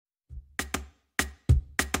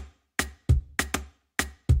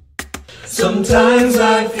Sometimes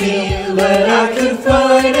I feel that I could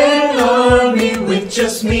fight an army with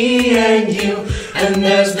just me and you, and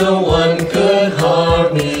there's no one could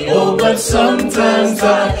harm me. Oh, but sometimes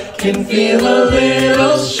I can feel a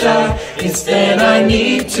little shy. Instead I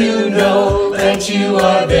need to know that you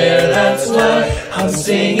are there. That's why I'm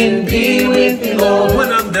singing, be with me, Lord.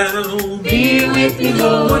 When I'm down, be with me,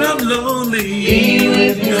 Lord. when I'm lonely, be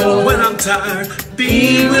with me, Lord. when I'm tired,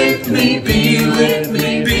 be with me, be with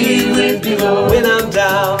me, be with me, Lord. When I'm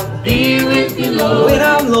down, be with me, Lord. when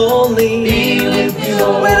I'm lonely, be with me,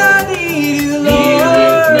 Lord. when I need you, be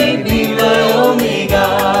Lord, with me, be my only God.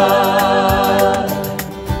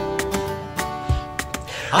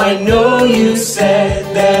 I know you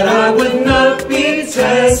said that I would not be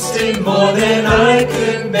tested more than I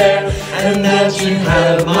could bear, and that you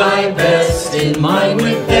have my best in mind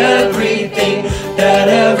with everything that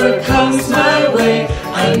ever comes my way.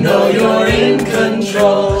 I know you're in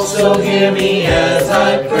control, so hear me as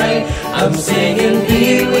I pray. I'm singing,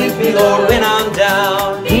 be with me, Lord. when I'm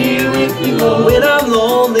down, Be with me, Lord. when I'm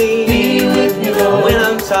lonely, Be with me, Lord. when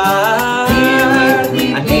I'm tired, Be with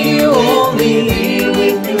me, I need you only. be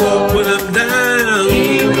with me, Lord. when I'm down,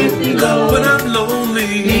 Be with me, Lord. when I'm lonely,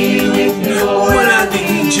 Be with me, Lord. when I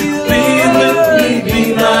need you, be with me,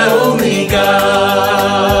 Be my only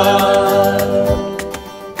God.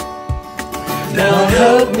 Now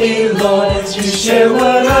help me, Lord, to share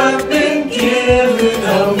what I've been given.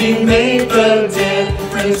 Help me make a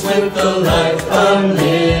difference with the life I'm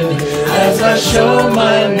living. As I show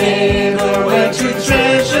my neighbor where to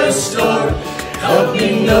treasure store, help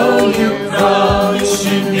me know you promise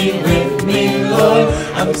you'd be with me, Lord.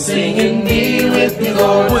 I'm singing, be with me,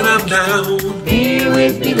 Lord. when I'm down, Be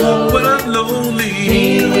with me, Lord. when I'm lonely,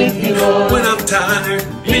 Be with me, Lord. when I'm tired,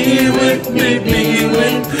 Be with me, be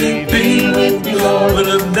with me, be with me, Lord. when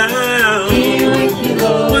I'm down, Be with me,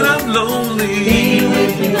 Lord. when I'm lonely, Be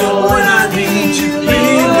with me, Lord. when I need you, be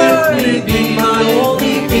with me, Be my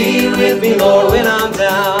only, be with me, Lord. When I'm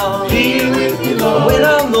down, Be with me, Lord. when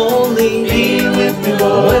I'm lonely, Be with me,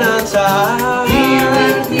 Lord. when I'm tired, Be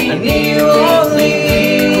with me, I need you only. be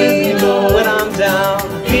with me, Lord. When I'm down,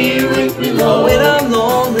 Be with me, Lord. when I'm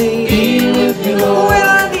lonely, Be with me, Lord. when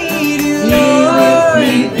I need you, Be with Lord.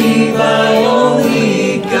 me, be my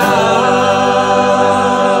only God.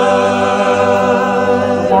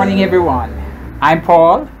 Good morning, everyone. I'm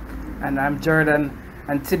Paul. And I'm Jordan,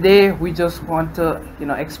 and today we just want to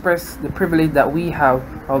express the privilege that we have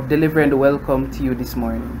of delivering the welcome to you this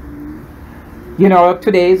morning.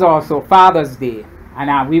 Today is also Father's Day,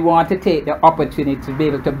 and we want to take the opportunity to be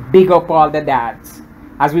able to big up all the dads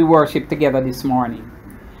as we worship together this morning.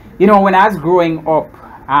 When I was growing up,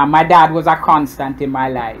 my dad was a constant in my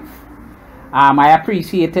life. I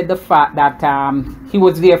appreciated the fact that he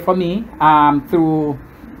was there for me through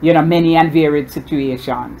many and varied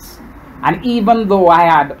situations. And even though I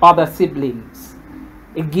had other siblings,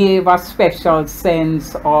 it gave a special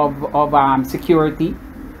sense of security,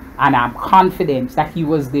 and I'm confident that he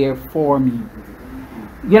was there for me.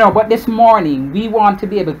 But this morning, we want to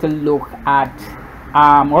be able to look at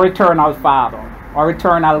our eternal Father, our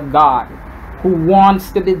eternal God, who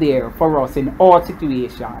wants to be there for us in all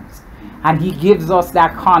situations. And he gives us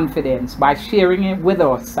that confidence by sharing it with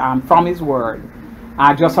us from his word,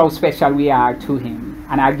 just how special we are to him.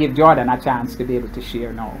 And I'll give Jordan a chance to be able to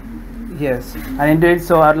share now. Yes, and in doing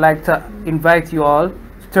so, I'd like to invite you all to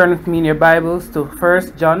turn with me in your Bibles to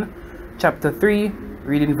 1 John chapter 3,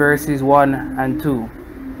 reading verses 1 and 2.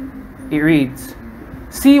 It reads,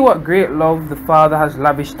 "See what great love the Father has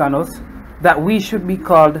lavished on us, that we should be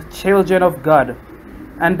called children of God,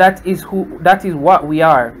 and that is what we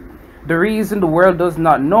are. The reason the world does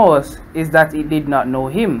not know us is that it did not know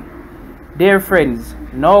him. Dear friends,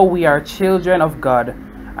 now we are children of God,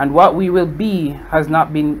 and what we will be has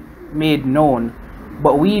not been made known.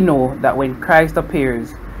 But we know that when Christ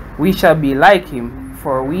appears, we shall be like him,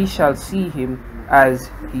 for we shall see him as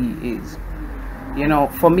he is."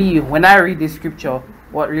 For me, when I read this scripture,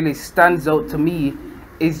 what really stands out to me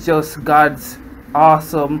is just God's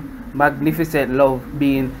awesome, magnificent love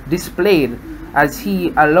being displayed as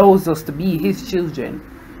he allows us to be his children.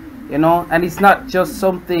 And it's not just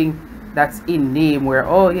something that's in name where,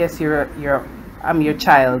 oh yes, I'm your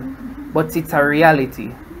child, but it's a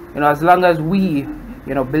reality. As long as we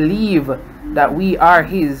believe that we are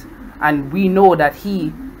his, and we know that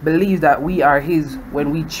he believes that we are his,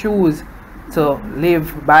 when we choose to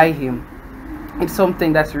live by him, it's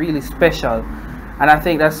something that's really special. And I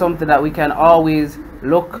think that's something that we can always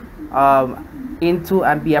look into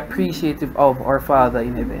and be appreciative of our Father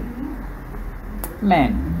in heaven.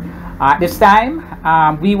 Man, At this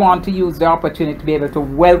time, we want to use the opportunity to be able to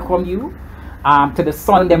welcome you to the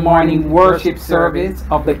Sunday morning worship service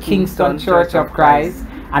of the Kingston Church of Christ.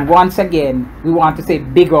 And once again, we want to say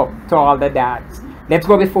big up to all the dads. Let's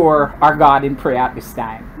go before our God in prayer at this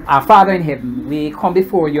time. Our Father in heaven, we come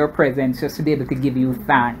before your presence just to be able to give you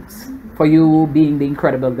thanks for you being the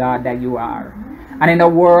incredible God that you are. And in a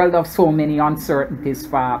world of so many uncertainties,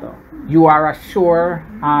 Father, you are a sure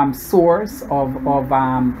source of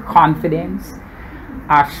confidence,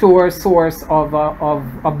 a sure source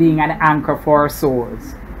of being an anchor for our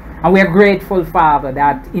souls. And we are grateful, Father,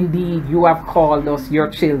 that indeed you have called us your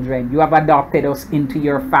children. You have adopted us into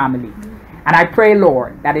your family. And I pray,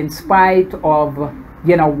 Lord, that in spite of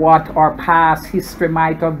what our past history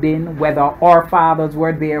might have been, whether our fathers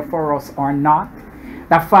were there for us or not,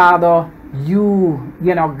 that Father, you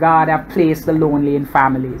God, have placed the lonely in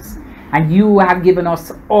families. And you have given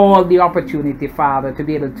us all the opportunity, Father, to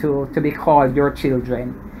be able to be called your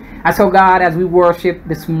children. And so, God, as we worship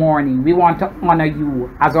this morning, we want to honor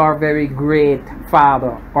you as our very great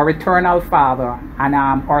Father, our eternal Father, and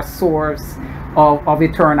our source of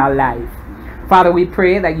eternal life. Father, we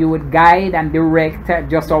pray that you would guide and direct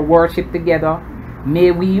just our worship together.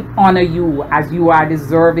 May we honor you as you are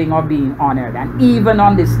deserving of being honored. And even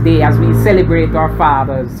on this day, as we celebrate our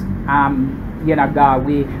fathers, God,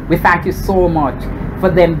 we thank you so much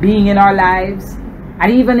for them being in our lives.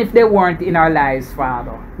 And even if they weren't in our lives,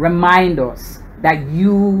 Father, remind us that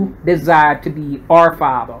you desire to be our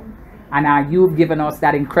Father. And you've given us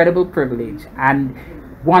that incredible privilege. And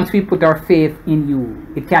once we put our faith in you,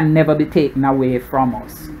 it can never be taken away from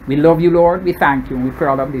us. We love you, Lord. We thank you. And we pray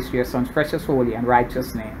all of this in your Son's precious, holy, and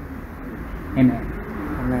righteous name. Amen.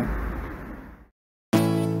 Amen.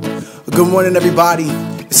 Good morning, everybody.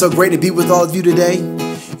 It's so great to be with all of you today.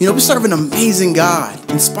 We serve an amazing God.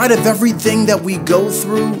 In spite of everything that we go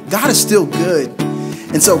through, God is still good.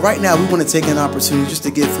 And so right now, we want to take an opportunity just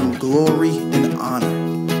to give him glory and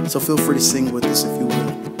honor. So feel free to sing with us if you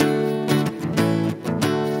will.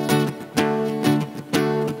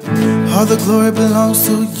 All the glory belongs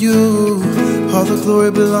to you. All the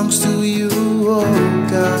glory belongs to you, oh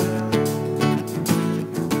God.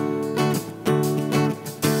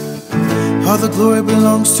 All the glory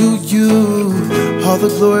belongs to you. All the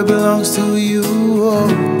glory belongs to you, oh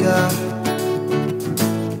God.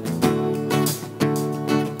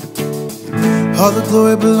 All the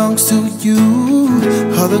glory belongs to you.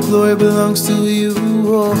 All the glory belongs to you,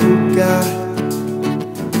 oh God.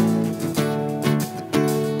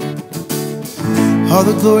 All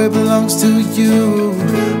the glory belongs to you.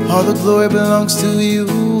 All the glory belongs to you,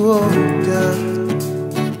 oh God.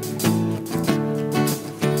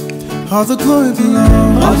 All the glory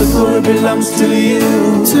belongs. All the glory belongs to you.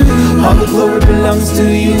 All the glory belongs to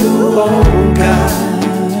you, oh God.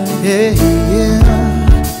 Yeah, yeah.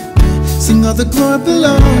 Sing all the glory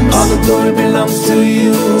belongs. All the glory belongs to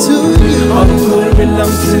you. All the glory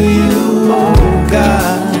belongs to you, oh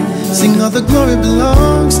God. Sing all the glory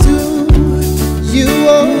belongs to you,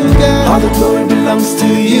 oh God. All the glory belongs to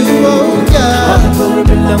you, oh God. All the glory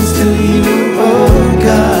belongs to you, oh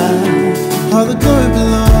God. All the glory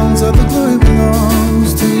belongs, all the glory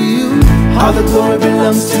belongs to you. All the glory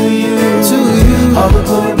belongs to you, all the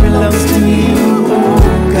glory belongs to you, oh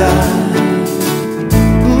God.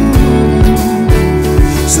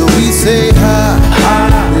 So we say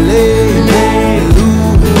hallelujah.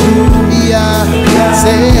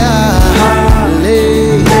 Say hallelujah.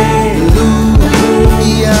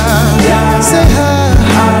 Say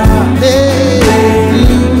hallelujah.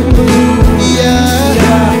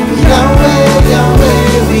 Yahweh,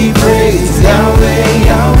 Yahweh, we praise Yahweh,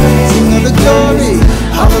 Yahweh. Sing all the glory.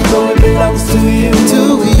 All the glory belongs to you,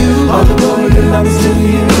 all the glory belongs to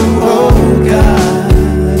you, oh God.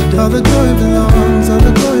 All the glory belongs, all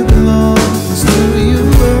the glory belongs to you.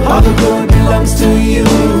 All the glory belongs to you,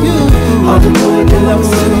 all the glory belongs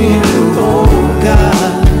to you, oh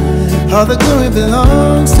God. All the glory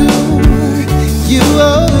belongs to you,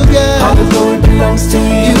 oh God. All the glory belongs to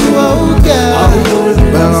you, oh God. All the glory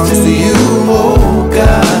belongs to you, oh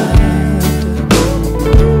God.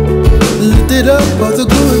 Lift it up, all the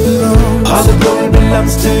glory belongs. All the glory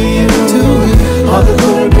belongs to you, all the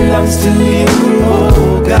glory belongs to you,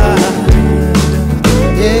 oh God.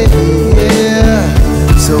 Yeah,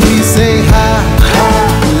 yeah. So we say hallelujah.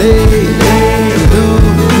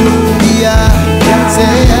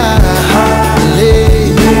 Say hallelujah.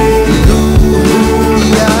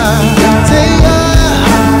 Say hallelujah.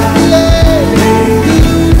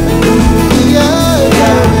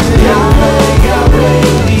 Yahweh, Yahweh,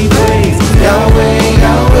 we praise Yahweh,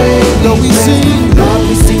 Yahweh. Lord, we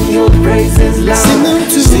sing your praises loud. Sing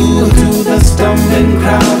them to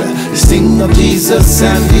Sing of Jesus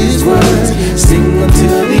and His words. Sing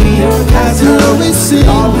until the earth has heard. Always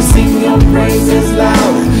sing your praises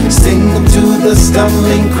loud. Sing unto the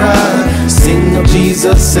stumbling crowd. Sing of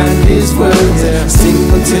Jesus and His words.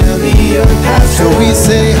 Sing until the earth has heard. So we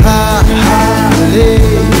say hallelujah.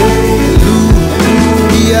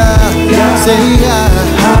 Say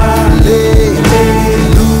hallelujah.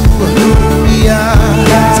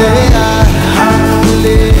 Say hallelujah.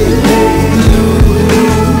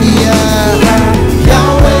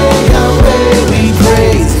 Yahweh, Yahweh, we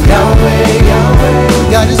praise. Yahweh,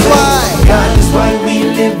 Yahweh. God is why we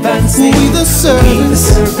live and sing. We the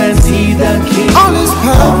servants, He the King. All His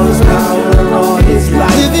power, all His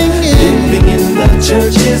life. Living in the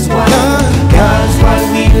church is why. God is why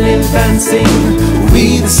we live and sing.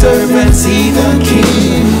 We the servants, He the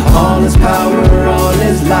King. All His power, all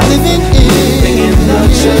His life. Living in the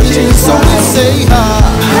church is why. So we say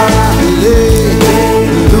hallelujah.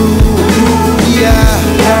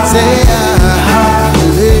 Say hallelujah.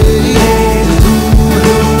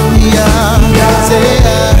 Say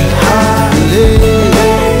hallelujah.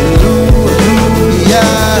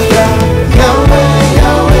 Yahweh,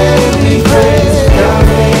 Yahweh, we praise.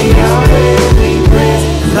 Yahweh, Yahweh, we praise.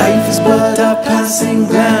 Life is but a passing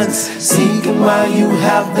glance. Seek Him while you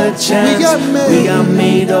have the chance. We are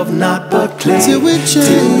made of naught but clay. Till we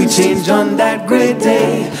change on that great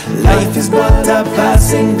day. Life is but a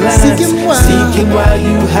passing glance. Seek Him while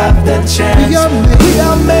you have the chance. We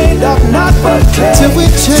are made of naught but clay. Till we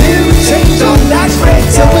change on that great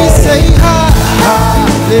day. So we say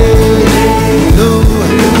hallelujah.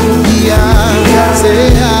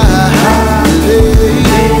 Say hallelujah.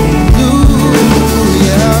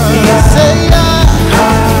 Say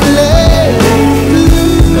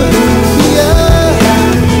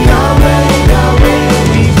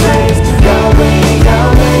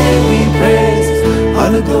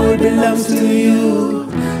belongs to you.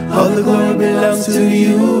 All the glory belongs to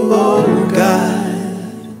you, oh God.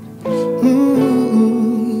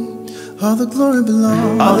 All the glory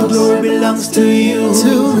belongs. All the glory belongs to you.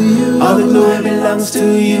 All the glory belongs to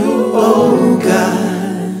you, oh God.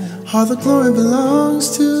 All the glory belongs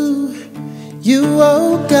to you,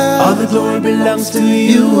 oh God. All the glory belongs to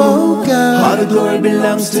you, oh God. All the glory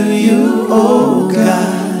belongs to you, oh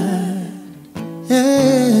God. Yeah.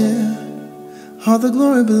 All the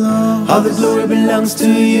glory belongs. All the glory belongs to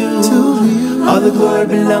you. All the glory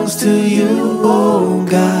belongs to you, oh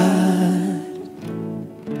God.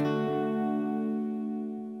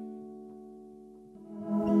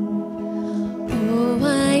 Oh,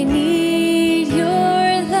 I need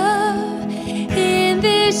your love in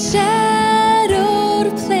this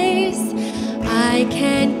shadowed place. I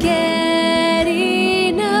can't get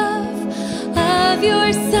enough of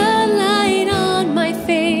your sunlight on my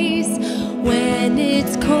face. When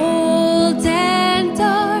it's cold and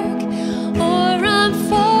dark, or I'm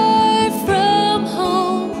far from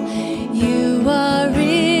home, you are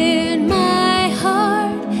in my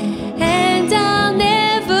heart, and I'll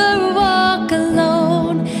never walk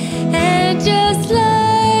alone. And just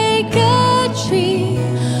like a tree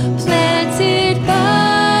planted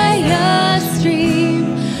by a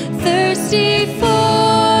stream, thirsty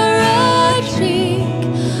for a drink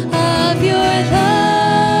of your love.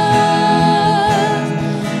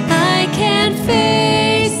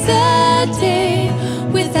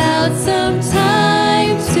 Without some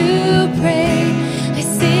time to pray, I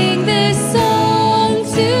sing this song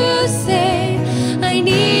to say I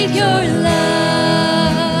need your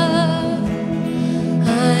love.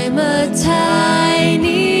 I'm a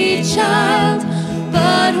tiny child,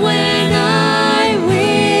 but when I'm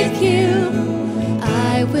with you,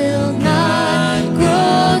 I will not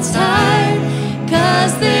grow tired,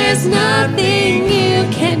 'cause there's nothing you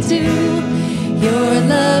can do. Your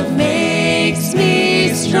love makes me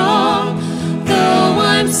strong, though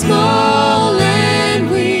I'm small and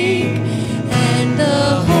weak. And the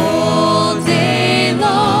whole day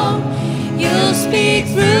long, you'll speak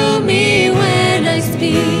through me when I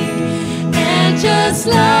speak. And just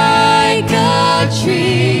like a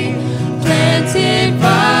tree planted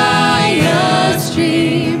by a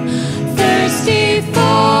stream, thirsty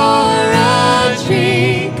for a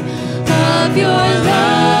drink of your love.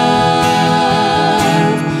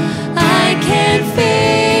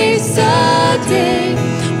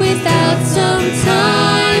 Without some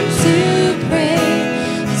time to pray,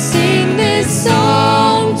 I sing this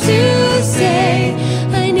song to say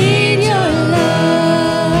I need your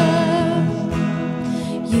love.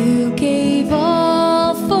 You gave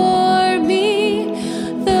all for me,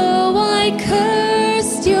 though I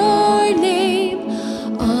cursed your name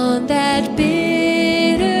on that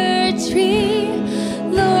bitter tree.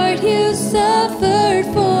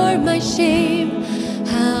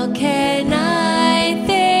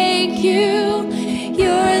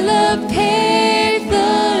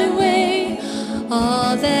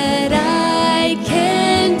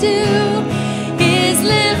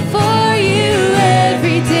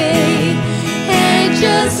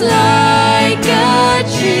 like a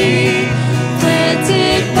tree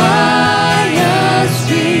planted by a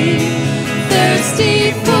stream,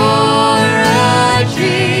 thirsty for a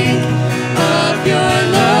drink of your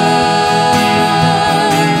love.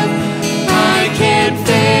 I can't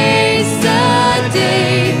face a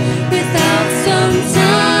day without some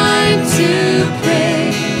time to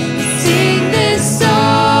pray, sing this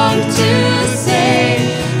song to say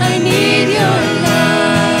I need your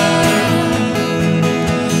love.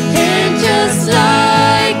 And just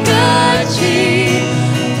like a tree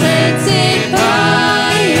planted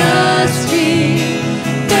by a stream,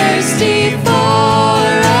 thirsty for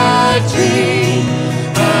a drink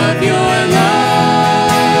of your love.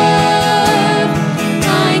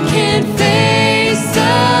 I can't face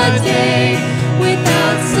a day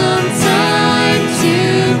without some time to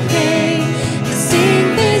pray,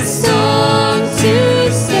 sing this song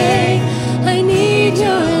to say I need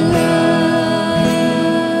your love.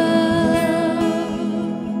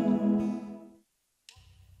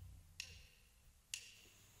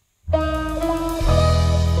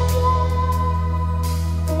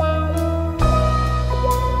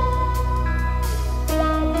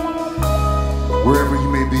 Wherever you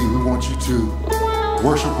may be, we want you to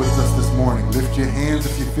worship with us this morning. Lift your hands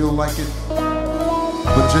if you feel like it,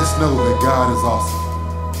 but just know that God is awesome.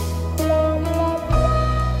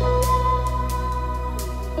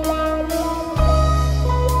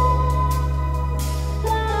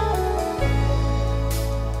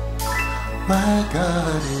 My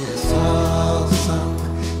God is awesome.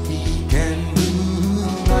 He can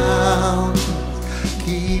move mountains,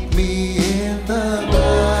 keep me in the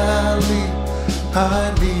valley,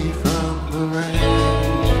 hide me from the rain.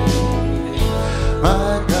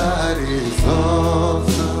 My God is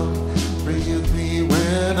awesome. Breathe me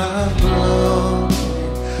when I'm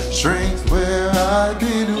broken, strength where I've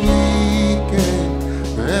been weak, and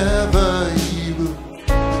forever He will.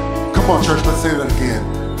 Come on, church, let's say that again.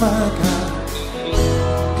 My God.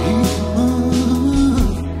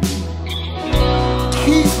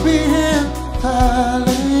 Keeps me in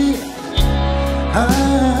valley,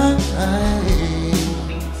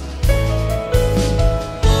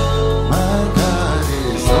 my God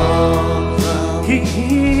is awesome. He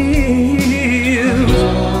heals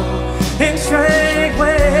and strength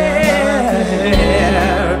where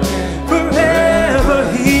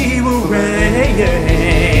forever He will reign.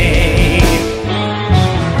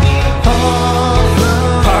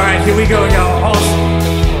 All right, here we go, y'all.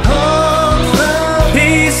 Awesome.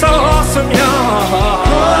 He's so awesome, y'all.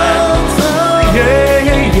 Yeah,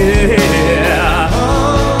 yeah, yeah.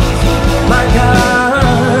 My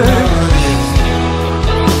God.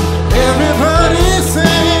 Everybody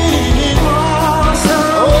sing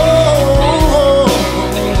awesome. Oh,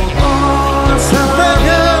 awesome. My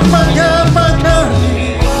God, my God, my God.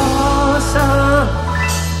 Awesome.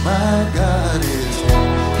 My God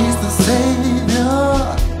He's the Savior,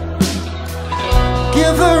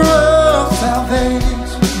 giver of salvation.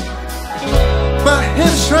 By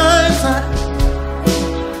His stripes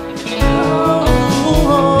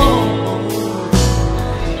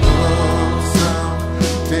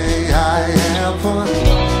someday I am for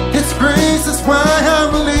His grace is why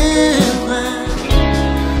I'm living.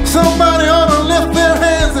 Somebody ought to lift their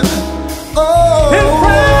hands and And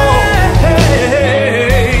praise.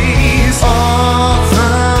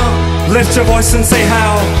 awesome, Lift your voice and say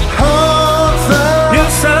how. awesome,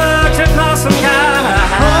 You're such an awesome guy.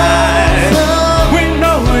 We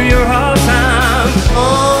know you're awesome.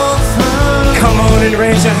 awesome, Come on and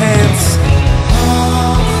raise your hands.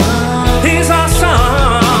 He's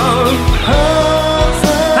awesome.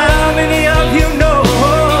 How many of you know?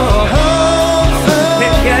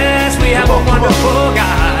 And yes, we have a wonderful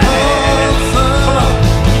guy. Come on.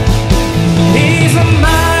 He's a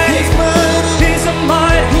mighty. He's a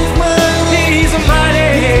mighty. He's a mighty.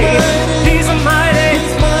 He's a mighty.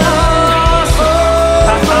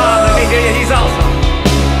 Awesome. Let me hear you. He's awesome.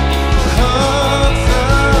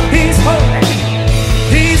 He's holy.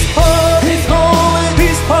 He's holy.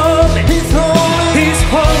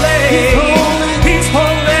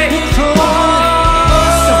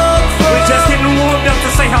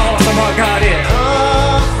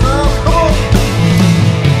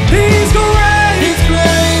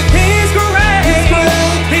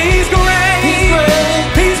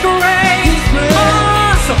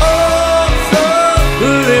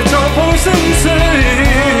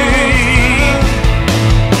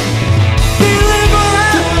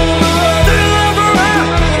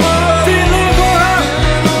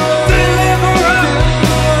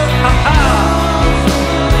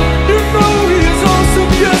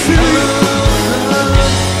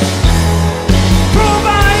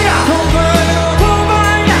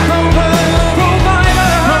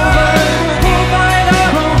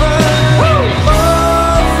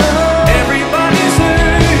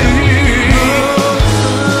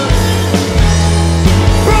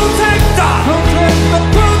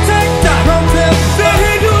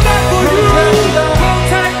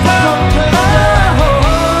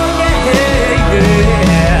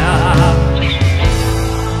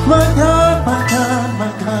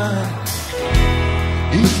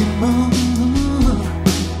 can move.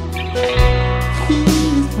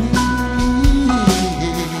 He's me.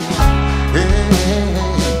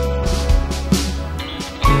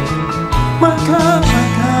 My God, my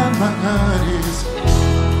God, my God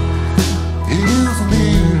heals me.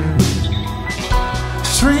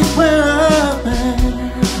 Straight where I've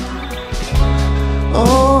been.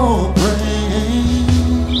 Oh, praise.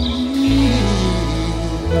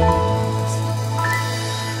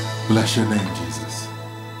 Bless your name, Jesus.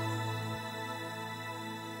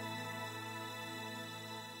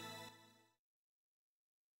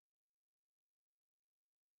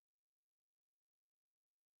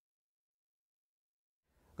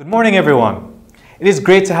 Good morning, everyone. It is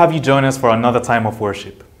great to have you join us for another time of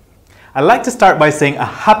worship. I'd like to start by saying a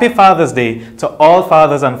happy Father's Day to all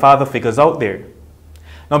fathers and father figures out there.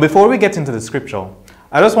 Now, before we get into the scripture,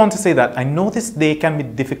 I just want to say that I know this day can be a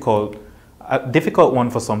difficult one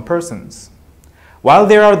for some persons. While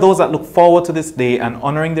there are those that look forward to this day and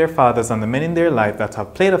honoring their fathers and the men in their life that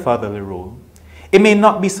have played a fatherly role, it may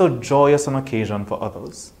not be so joyous an occasion for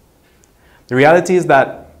others. The reality is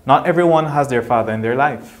that not everyone has their father in their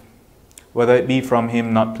life, whether it be from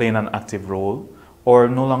him not playing an active role or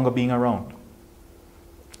no longer being around.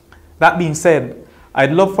 That being said,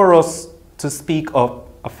 I'd love for us to speak of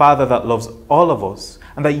a father that loves all of us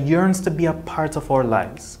and that yearns to be a part of our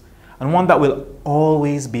lives, and one that will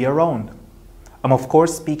always be around. I'm of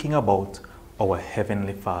course speaking about our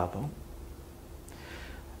Heavenly Father.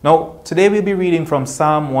 Now, today we'll be reading from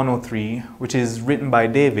Psalm 103, which is written by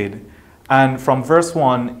David, and from verse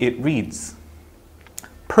 1 it reads,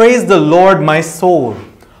 "Praise the Lord, my soul,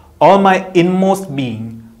 all my inmost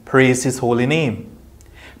being, praise his holy name.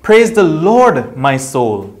 Praise the Lord, my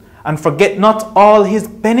soul, and forget not all his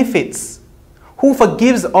benefits, who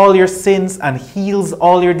forgives all your sins and heals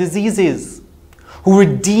all your diseases, who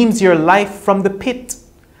redeems your life from the pit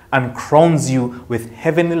and crowns you with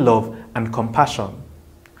heavenly love and compassion,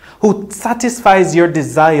 who satisfies your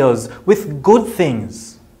desires with good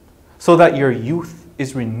things, so that your youth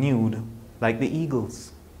is renewed like the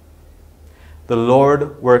eagles. The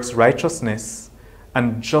Lord works righteousness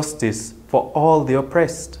and justice for all the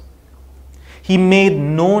oppressed. He made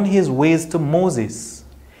known his ways to Moses,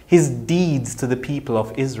 his deeds to the people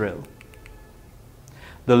of Israel.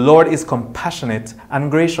 The Lord is compassionate and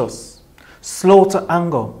gracious, slow to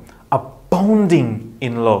anger, abounding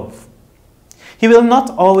in love. He will not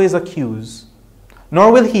always accuse,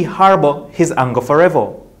 nor will he harbor his anger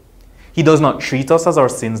forever. He does not treat us as our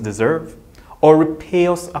sins deserve, or repay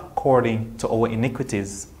us according to our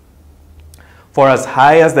iniquities. For as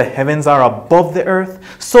high as the heavens are above the earth,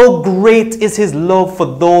 so great is his love for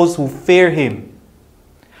those who fear him.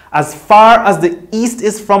 As far as the east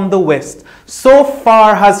is from the west, so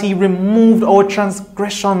far has he removed our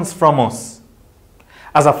transgressions from us.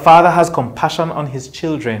 As a father has compassion on his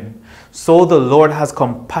children, so the Lord has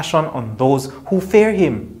compassion on those who fear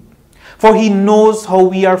him. For he knows how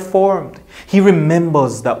we are formed. He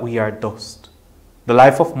remembers that we are dust. The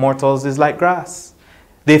life of mortals is like grass.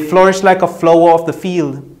 They flourish like a flower of the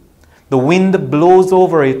field. The wind blows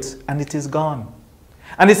over it, and it is gone,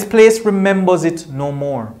 and its place remembers it no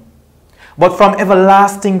more. But from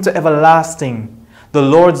everlasting to everlasting, the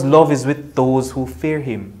Lord's love is with those who fear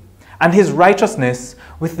him, and his righteousness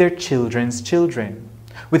with their children's children,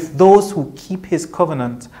 with those who keep his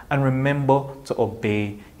covenant and remember to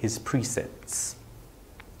obey his precepts.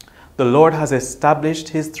 The Lord has established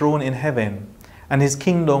his throne in heaven, and his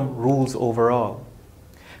kingdom rules over all.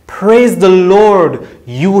 Praise the Lord,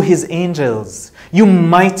 you his angels, you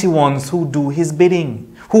mighty ones who do his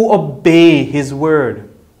bidding, who obey his word.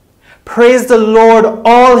 Praise the Lord,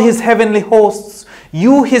 all his heavenly hosts,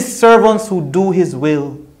 you his servants who do his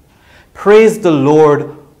will. Praise the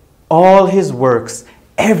Lord, all his works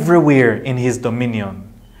everywhere in his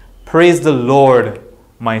dominion. Praise the Lord,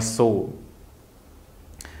 my soul.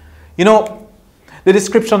 You know, the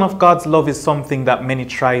description of God's love is something that many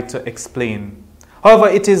try to explain. However,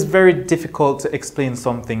 it is very difficult to explain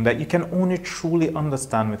something that you can only truly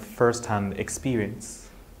understand with first-hand experience.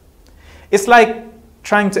 It's like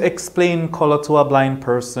trying to explain color to a blind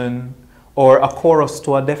person or a chorus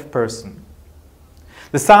to a deaf person.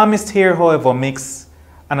 The psalmist here, however, makes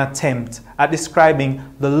an attempt at describing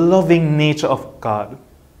the loving nature of God.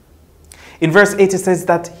 In verse 8 it says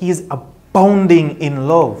that he is abounding in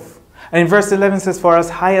love. And in verse 11 it says, for as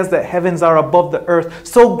high as the heavens are above the earth,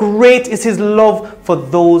 so great is his love for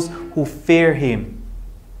those who fear him.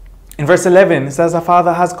 In verse 11 it says, as a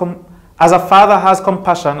father has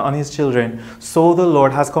compassion on his children, so the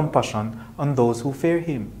Lord has compassion on those who fear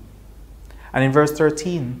him. And in verse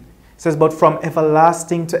 13 it It says, but from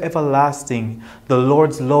everlasting to everlasting, the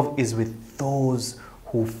Lord's love is with those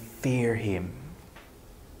who fear him.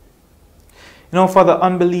 You know, for the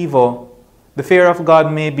unbeliever, the fear of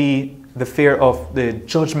God may be the fear of the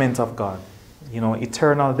judgment of God, you know,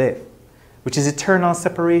 eternal death, which is eternal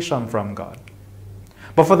separation from God.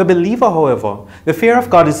 But for the believer, however, the fear of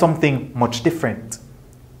God is something much different.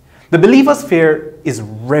 The believer's fear is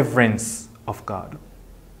reverence of God.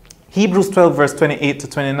 Hebrews 12 verse 28 to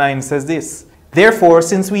 29 says this, therefore,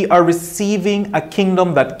 since we are receiving a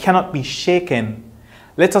kingdom that cannot be shaken,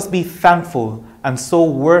 let us be thankful and so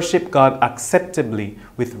worship God acceptably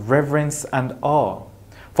with reverence and awe.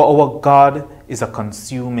 For our God is a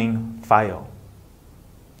consuming fire.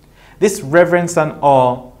 This reverence and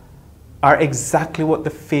awe are exactly what the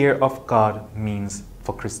fear of God means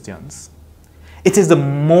for Christians. It is the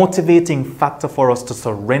motivating factor for us to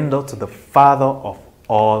surrender to the Father of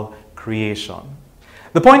all creation.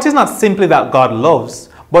 The point is not simply that God loves,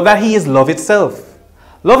 but that he is love itself.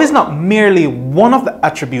 Love is not merely one of the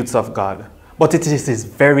attributes of God, but it is his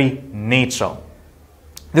very nature.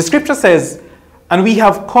 The scripture says, and we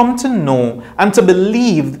have come to know and to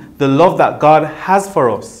believe the love that God has for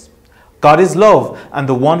us. God is love, and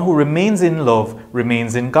the one who remains in love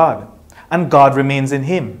remains in God, and God remains in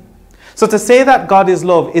him. So to say that God is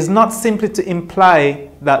love is not simply to imply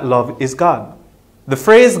that love is God. The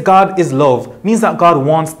phrase God is love means that God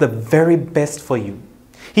wants the very best for you.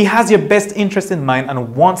 He has your best interest in mind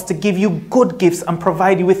and wants to give you good gifts and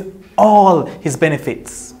provide you with all his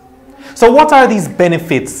benefits. So what are these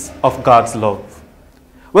benefits of God's love?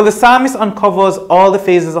 Well, the psalmist uncovers all the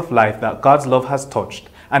phases of life that God's love has touched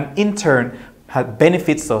and in turn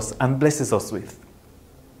benefits us and blesses us with.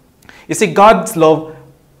 You see, God's love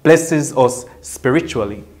blesses us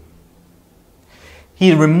spiritually.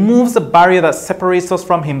 He removes the barrier that separates us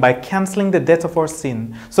from him by canceling the debt of our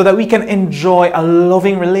sin so that we can enjoy a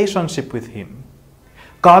loving relationship with him.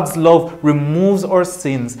 God's love removes our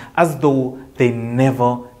sins as though they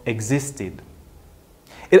never existed.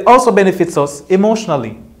 It also benefits us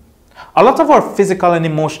emotionally. A lot of our physical and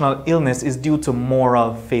emotional illness is due to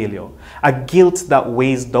moral failure, a guilt that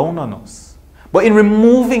weighs down on us. But in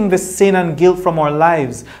removing the sin and guilt from our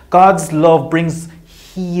lives, God's love brings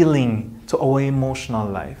healing to our emotional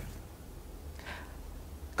life.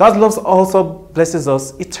 God's love also blesses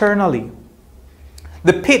us eternally.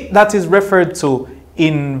 The pit that is referred to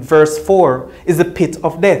in verse 4 is the pit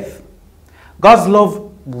of death. God's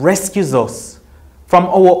love rescues us from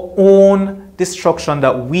our own destruction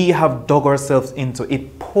that we have dug ourselves into.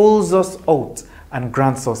 It pulls us out and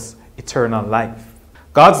grants us eternal life.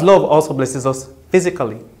 God's love also blesses us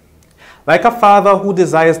physically. Like a father who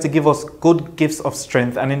desires to give us good gifts of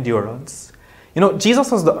strength and endurance, you know,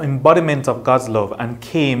 Jesus was the embodiment of God's love and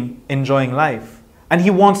came enjoying life. And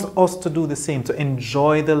he wants us to do the same, to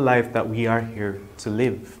enjoy the life that we are here to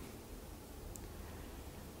live.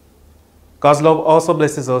 God's love also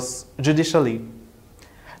blesses us judicially.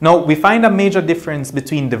 Now, we find a major difference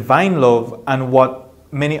between divine love and what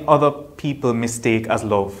many other people mistake as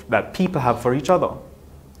love that people have for each other.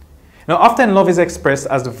 Now, often love is expressed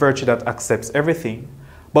as the virtue that accepts everything,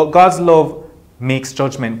 but God's love makes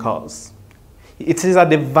judgment calls. It is a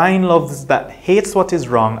divine love that hates what is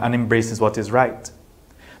wrong and embraces what is right.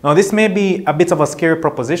 Now, this may be a bit of a scary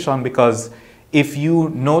proposition because if you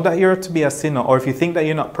know that you're to be a sinner or if you think that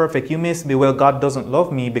you're not perfect, you may say, well, God doesn't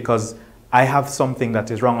love me because I have something that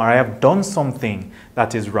is wrong or I have done something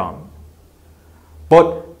that is wrong.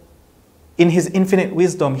 But in his infinite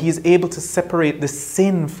wisdom, he is able to separate the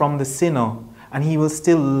sin from the sinner and he will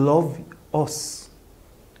still love us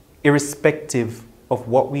irrespective of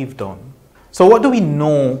what we've done. So what do we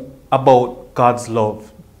know about God's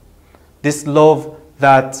love? This love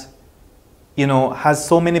that, you know, has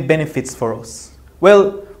so many benefits for us.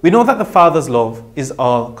 Well, we know that the Father's love is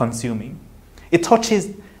all-consuming.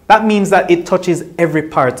 That means that it touches every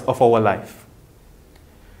part of our life.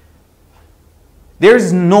 There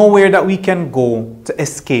is nowhere that we can go to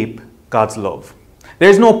escape God's love. There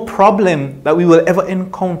is no problem that we will ever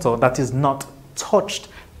encounter that is not touched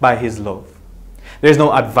by his love. There is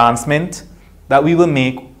no advancement that we will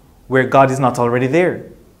make where God is not already there.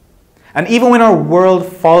 And even when our world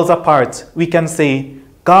falls apart, we can say,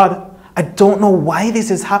 God, I don't know why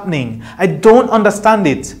this is happening. I don't understand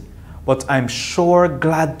it. But I'm sure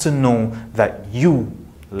glad to know that you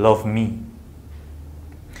love me.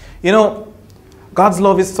 You know, God's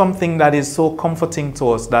love is something that is so comforting to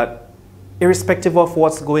us that irrespective of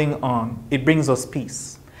what's going on, it brings us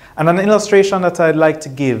peace. And an illustration that I'd like to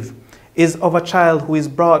give is of a child who is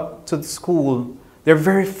brought to school, their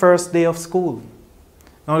very first day of school.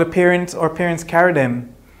 Now the parents carry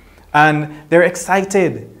them and they're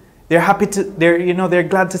excited. They're happy to, they're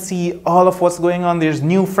glad to see all of what's going on. There's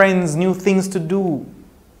new friends, new things to do.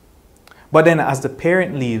 But then as the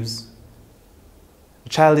parent leaves, the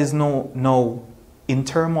child is now in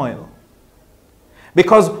turmoil.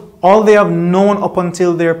 Because all they have known up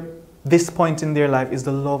until this point in their life is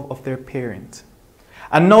the love of their parent.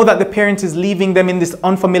 And now that the parent is leaving them in this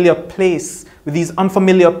unfamiliar place with these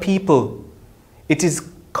unfamiliar people, it is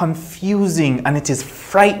confusing and it is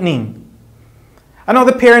frightening. And now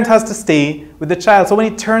the parent has to stay with the child. So when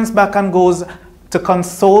he turns back and goes to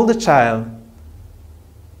console the child,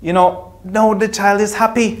 no, the child is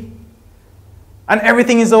happy. And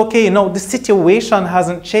everything is okay. No, the situation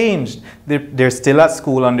hasn't changed. They're still at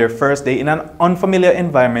school on their first day in an unfamiliar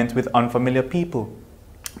environment with unfamiliar people.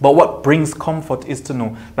 But what brings comfort is to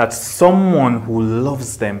know that someone who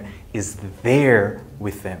loves them is there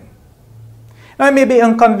with them. Now, it may be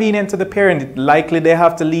inconvenient to the parent. Likely they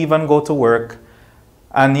have to leave and go to work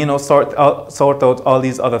and, sort out all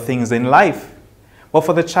these other things in life. But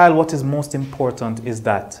for the child, what is most important is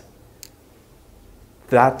that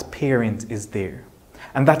parent is there.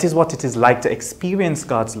 And that is what it is like to experience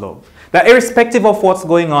God's love. That irrespective of what's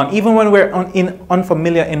going on, even when we're in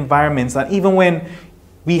unfamiliar environments, and even when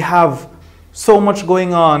we have so much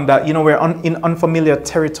going on that, we're in unfamiliar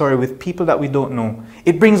territory with people that we don't know,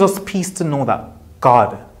 it brings us peace to know that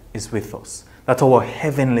God is with us. That our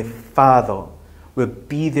Heavenly Father will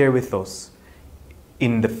be there with us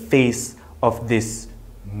in the face of this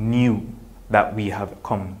new that we have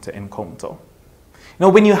come to encounter.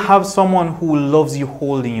 When you have someone who loves you,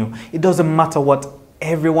 holding you, it doesn't matter what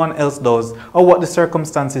everyone else does or what the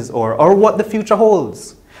circumstances are or what the future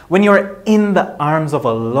holds. When you're in the arms of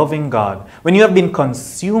a loving God, when you have been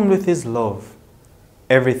consumed with His love,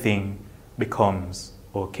 everything becomes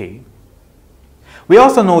okay. We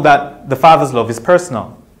also know that the Father's love is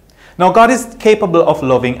personal. Now, God is capable of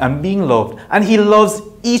loving and being loved, and He loves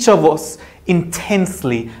each of us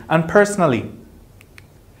intensely and personally.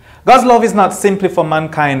 God's love is not simply for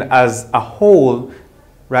mankind as a whole,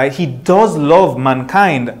 right? He does love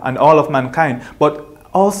mankind and all of mankind, but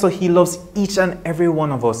also He loves each and every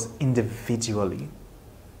one of us individually.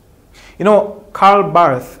 Karl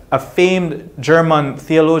Barth, a famed German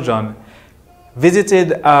theologian, visited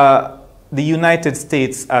the United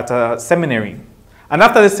States at a seminary. And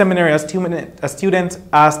after the seminary, a student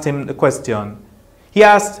asked him the question. He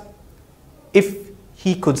asked if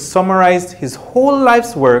he could summarize his whole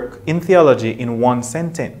life's work in theology in one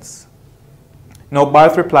sentence. Now,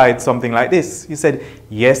 Barth replied something like this. He said,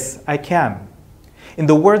 "Yes, I can. In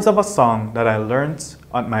the words of a song that I learned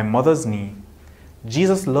on my mother's knee,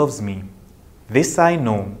 Jesus loves me. This I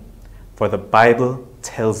know, for the Bible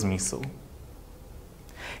tells me so."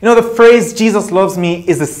 The phrase "Jesus loves me"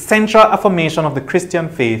 is the central affirmation of the Christian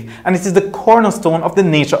faith, and it is the cornerstone of the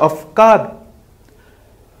nature of God.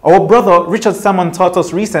 Our brother Richard Salmon taught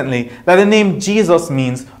us recently that the name Jesus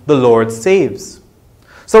means the Lord saves.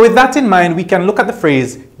 So with that in mind, we can look at the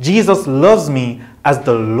phrase "Jesus loves me" as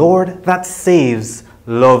the Lord that saves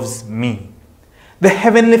loves me. The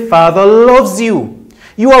Heavenly Father loves you.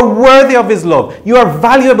 You are worthy of His love. You are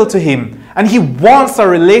valuable to Him. And He wants a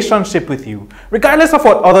relationship with you, regardless of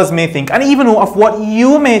what others may think, and even of what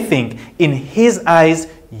you may think. In His eyes,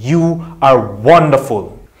 you are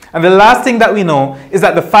wonderful. And the last thing that we know is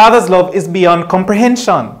that the Father's love is beyond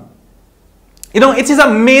comprehension. It is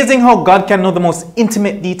amazing how God can know the most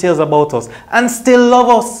intimate details about us and still love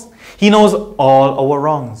us. He knows all our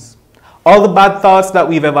wrongs, all the bad thoughts that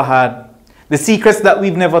we've ever had, the secrets that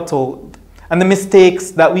we've never told, and the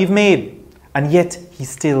mistakes that we've made. And yet He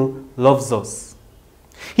still loves us.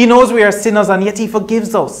 He knows we are sinners, and yet He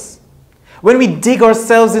forgives us. When we dig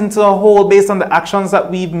ourselves into a hole based on the actions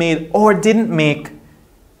that we've made or didn't make,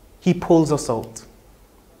 He pulls us out.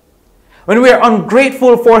 When we are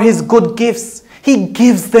ungrateful for His good gifts, He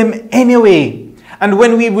gives them anyway. And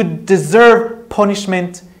when we would deserve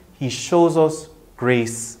punishment, He shows us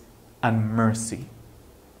grace and mercy.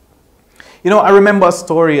 I remember a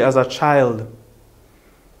story as a child.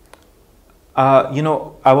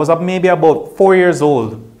 I was up maybe about 4 years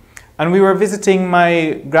old, and we were visiting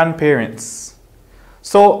my grandparents.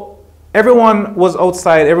 So everyone was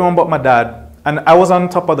outside, everyone but my dad, and I was on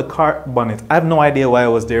top of the car bonnet. I have no idea why I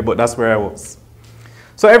was there, but that's where I was.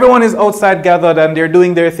 So everyone is outside gathered and they're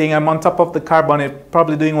doing their thing. I'm on top of the car bonnet,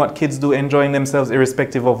 probably doing what kids do, enjoying themselves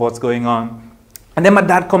irrespective of what's going on. And then my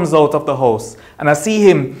dad comes out of the house, and I see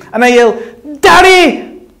him, and I yell,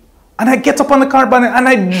 "Daddy!" And I get up on the car bonnet and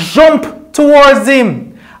I jump towards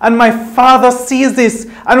him. And my father sees this,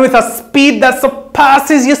 and with a speed that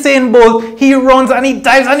surpasses Usain Bolt, he runs and he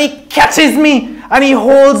dives and he catches me. and he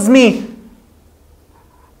holds me.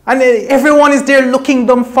 And everyone is there looking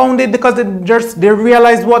dumbfounded because they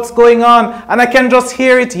realize what's going on. And I can just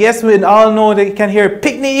hear it. Yes, we all know they can hear it.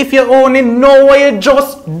 Pick me if you only know what you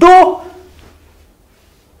just do.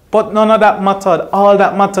 But none of that mattered. All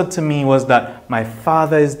that mattered to me was that my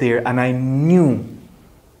Father is there and I knew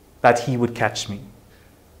that he would catch me.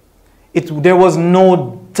 There was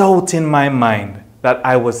no doubt in my mind that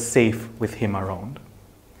I was safe with him around.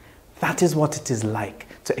 That is what it is like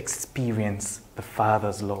to experience the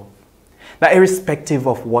Father's love. That irrespective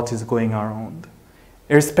of what is going around,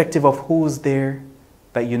 irrespective of who's there,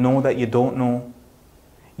 that you know that you don't know,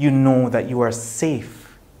 you know that you are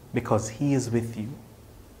safe because he is with you.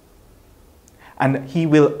 And he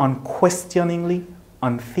will unquestioningly,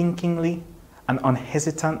 unthinkingly, and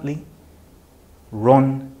unhesitantly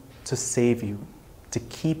run to save you, to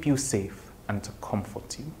keep you safe, and to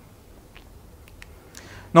comfort you.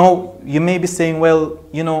 Now, you may be saying, well,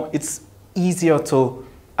 you know, it's easier to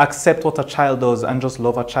accept what a child does and just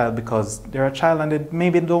love a child because they're a child and they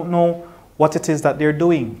maybe don't know what it is that they're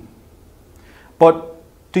doing. But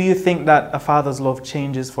do you think that a father's love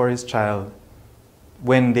changes for his child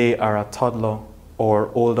when they are a toddler or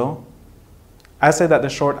older? I say that the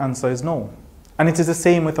short answer is no. And it is the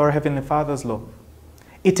same with our Heavenly Father's love.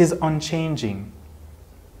 It is unchanging.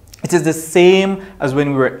 It is the same as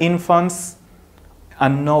when we were infants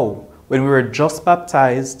and now, when we were just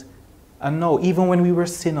baptized and now, even when we were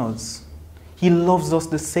sinners. He loves us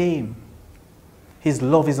the same. His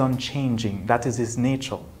love is unchanging. That is his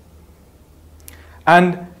nature.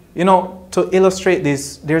 And, you know, to illustrate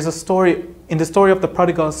this, there's a story, in the story of the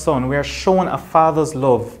prodigal son, we are shown a father's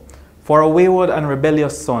love for a wayward and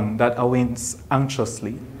rebellious son that awaits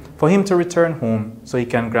anxiously for him to return home so he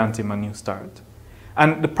can grant him a new start.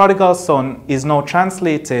 And the prodigal son is now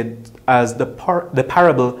translated as the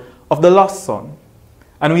parable of the lost son.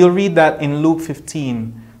 And we'll read that in Luke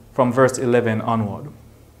 15 from verse 11 onward.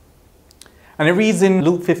 And it reads in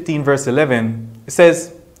Luke 15 verse 11, it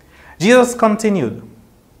says, Jesus continued,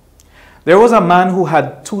 "There was a man who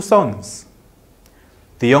had 2 sons.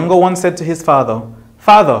 The younger one said to his father,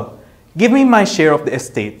 'Father, give me my share of the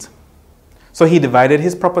estate.' So he divided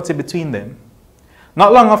his property between them.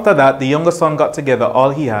 Not long after that, the younger son got together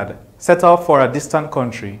all he had, set off for a distant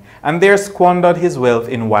country, and there squandered his wealth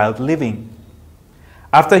in wild living.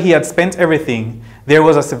 After he had spent everything, there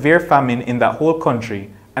was a severe famine in that whole country,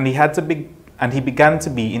 and he began to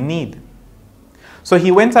be in need. So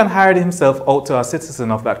he went and hired himself out to a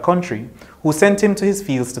citizen of that country, who sent him to his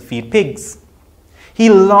fields to feed pigs. He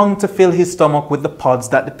longed to fill his stomach with the pods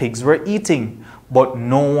that the pigs were eating, but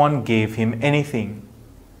no one gave him anything.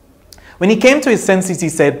 When he came to his senses, he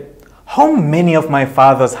said, 'How many of my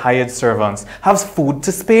father's hired servants have food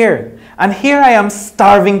to spare? And here I am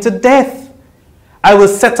starving to death. I will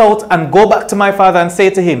set out and go back to my father and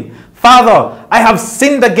say to him, Father, I have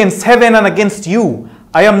sinned against heaven and against you.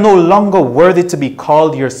 I am no longer worthy to be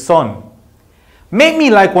called your son. Make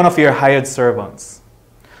me like one of your hired servants.'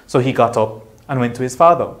 So he got up and went to his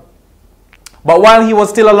father. But while he was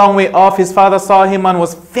still a long way off, his father saw him and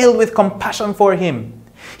was filled with compassion for him.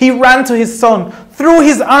 He ran to his son, threw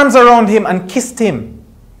his arms around him, and kissed him.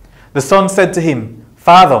 The son said to him,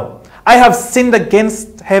 'Father, I have sinned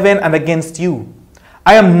against heaven and against you.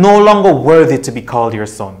 I am no longer worthy to be called your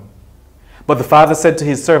son.' But the father said to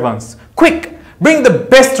his servants, 'Quick, bring the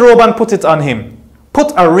best robe and put it on him.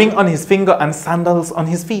 Put a ring on his finger and sandals on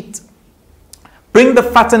his feet. Bring the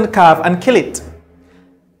fattened calf and kill it.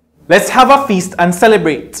 Let's have a feast and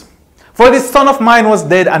celebrate. For this son of mine was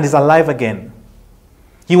dead and is alive again.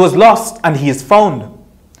 He was lost and he is found.'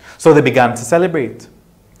 So they began to celebrate.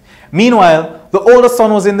 Meanwhile, the older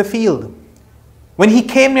son was in the field. When he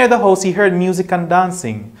came near the house, he heard music and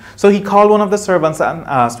dancing. So he called one of the servants and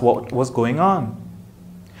asked what was going on.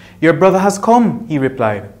 'Your brother has come,' he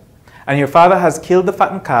replied, 'and your father has killed the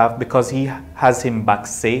fattened calf because he has him back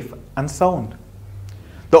safe and sound.'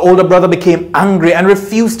 The older brother became angry and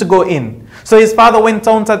refused to go in. So his father went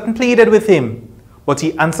out and pleaded with him. But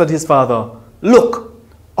he answered his father, 'Look,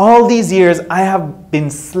 all these years I have been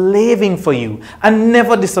slaving for you and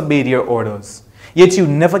never disobeyed your orders. Yet you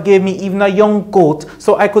never gave me even a young goat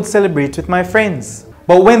so I could celebrate with my friends.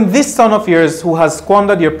 But when this son of yours who has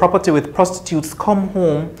squandered your property with prostitutes come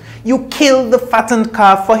home, you killed the fattened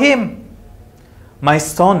calf for him.' 'My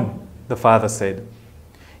son,' the father said,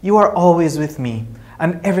 'you are always with me,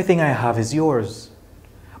 and everything I have is yours.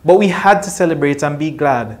 But we had to celebrate and be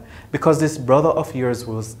glad, because this brother of yours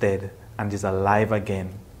was dead and is alive again.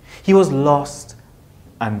 He was lost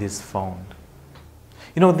and is found.'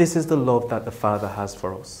 You know, this is the love that the Father has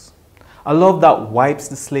for us. A love that wipes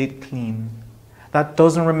the slate clean, that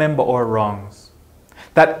doesn't remember our wrongs,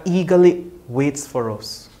 that eagerly waits for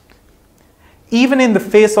us. Even in the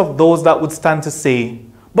face of those that would stand to say,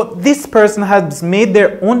 but this person has made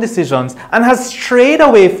their own decisions and has strayed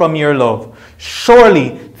away from your love.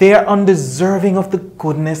 Surely they are undeserving of the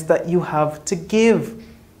goodness that you have to give.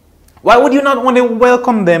 Why would you not only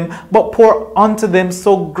welcome them, but pour onto them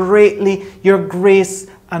so greatly your grace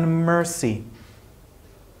and mercy?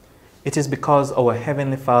 It is because our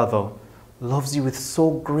Heavenly Father loves you with so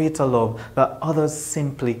great a love that others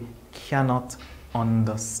simply cannot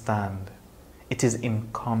understand. It is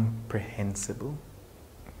incomprehensible.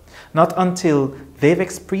 Not until they've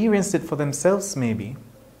experienced it for themselves, maybe.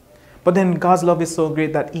 But then God's love is so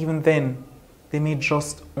great that even then, they may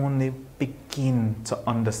just only begin to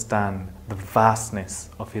understand the vastness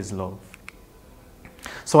of His love.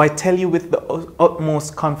 So I tell you with the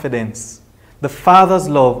utmost confidence, the Father's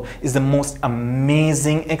love is the most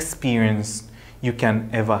amazing experience you can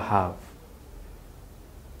ever have.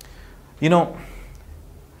 You know,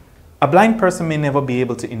 a blind person may never be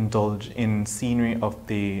able to indulge in scenery of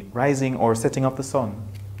the rising or setting of the sun.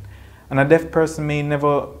 And a deaf person may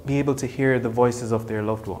never be able to hear the voices of their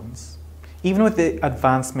loved ones, even with the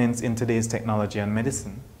advancements in today's technology and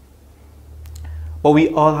medicine. But we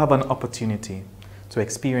all have an opportunity to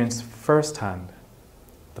experience firsthand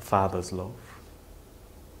the Father's love.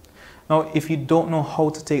 Now, if you don't know how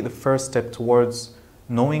to take the first step towards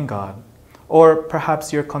knowing God, or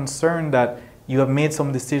perhaps you're concerned that you have made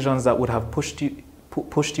some decisions that would have pushed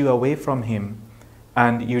you away from Him,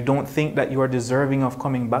 and you don't think that you are deserving of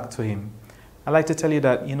coming back to Him, I'd like to tell you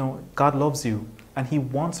that, God loves you and He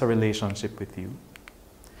wants a relationship with you.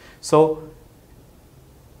 So,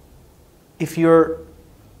 if you're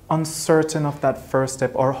uncertain of that first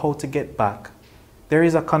step or how to get back, there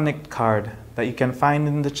is a connect card that you can find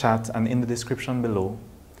in the chat and in the description below.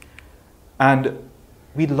 And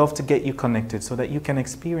we'd love to get you connected so that you can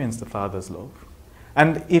experience the Father's love.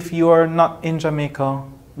 And if you are not in Jamaica,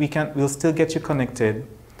 we'll still get you connected.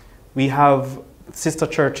 We have sister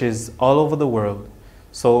churches all over the world,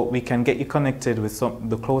 so we can get you connected with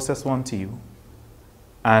the closest one to you.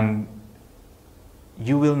 And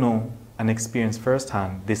you will know and experience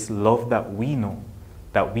firsthand this love that we know,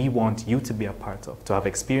 that we want you to be a part of, to have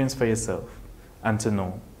experienced for yourself, and to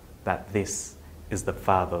know that this is the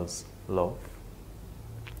Father's love.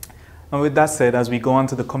 And with that said, as we go on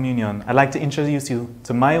to the communion, I'd like to introduce you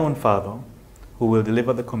to my own father, who will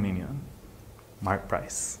deliver the communion, Mark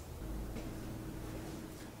Price.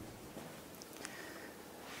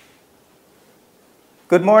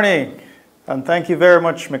 Good morning, and thank you very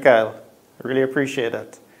much, Mikhail. I really appreciate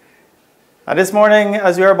that. And this morning,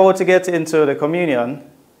 as we are about to get into the communion,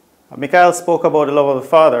 Mikhail spoke about the love of the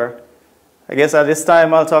Father. I guess at this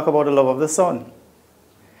time, I'll talk about the love of the Son.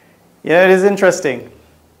 It is interesting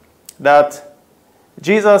that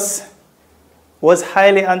Jesus was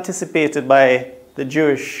highly anticipated by the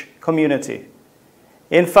Jewish community.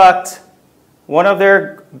 In fact, one of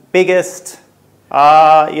their biggest,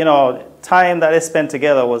 time that they spent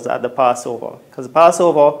together was at the Passover, because the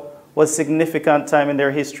Passover was a significant time in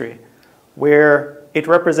their history, where it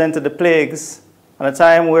represented the plagues and a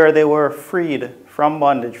time where they were freed from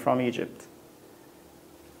bondage from Egypt.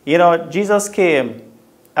 Jesus came,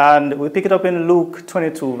 and we pick it up in Luke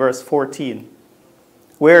 22, verse 14,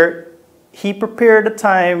 where He prepared a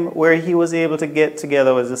time where He was able to get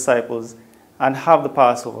together with His disciples and have the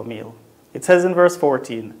Passover meal. It says in verse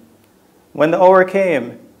 14, when the hour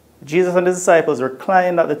came, Jesus and His disciples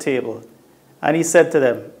reclined at the table, and He said to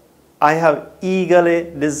them, I have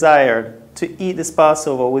eagerly desired to eat this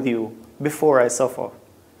Passover with you before I suffer.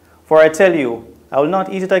 For I tell you, I will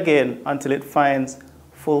not eat it again until it finds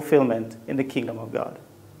fulfillment in the kingdom of God.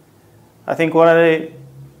 I think one of the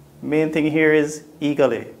main things here is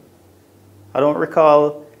eagerly. I don't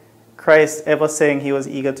recall Christ ever saying He was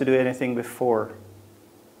eager to do anything before.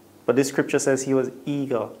 But this scripture says He was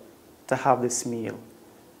eager to have this meal.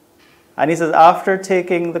 And He says, after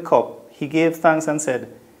taking the cup, He gave thanks and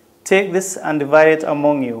said, take this and divide it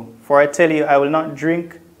among you, for I tell you, I will not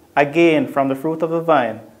drink again from the fruit of the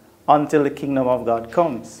vine until the kingdom of God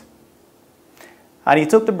comes. And He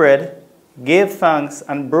took the bread, gave thanks,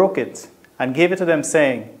 and broke it, and gave it to them,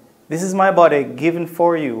 saying, this is my body given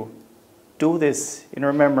for you. Do this in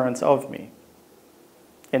remembrance of me.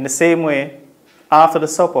 In the same way, after the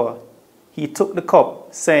supper, He took the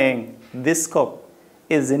cup, saying, this cup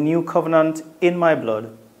is the new covenant in my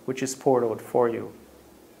blood, which is poured out for you.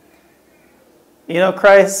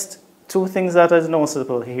 Christ, two things that is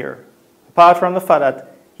noticeable here. Apart from the fact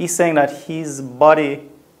that He's saying that His body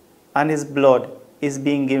and His blood is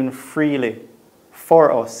being given freely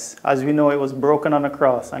for us, as we know it was broken on the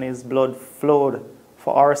cross and his blood flowed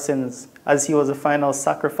for our sins as he was the final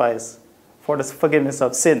sacrifice for the forgiveness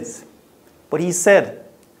of sins. But he said,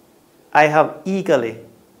 I have eagerly.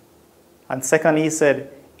 And secondly, he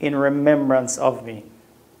said, in remembrance of me.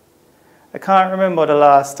 I can't remember the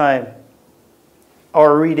last time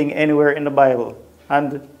or reading anywhere in the Bible,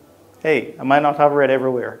 and hey, I might not have read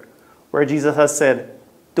everywhere, where Jesus has said,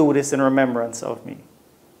 do this in remembrance of me.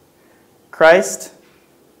 Christ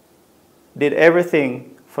did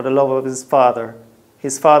everything for the love of his Father.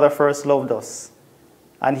 His Father first loved us,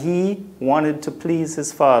 and he wanted to please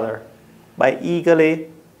his Father by eagerly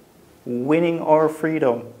winning our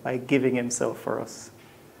freedom by giving himself for us.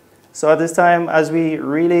 So at this time, as we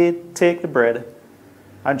really take the bread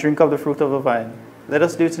and drink of the fruit of the vine, let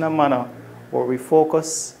us do it in a manner where we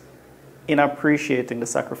focus in appreciating the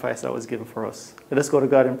sacrifice that was given for us. Let us go to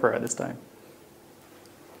God in prayer at this time.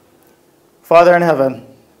 Father in heaven,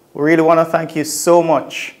 we really want to thank you so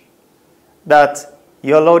much that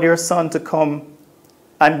you allowed your Son to come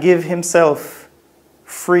and give himself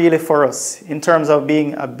freely for us in terms of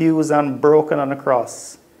being abused and broken on the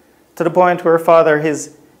cross, to the point where, Father,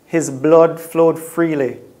 his blood flowed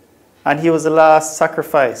freely, and he was the last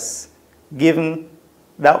sacrifice given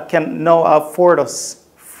that can now afford us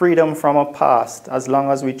freedom from our past as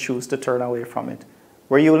long as we choose to turn away from it,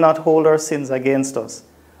 where you will not hold our sins against us,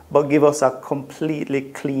 but give us a completely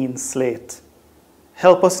clean slate.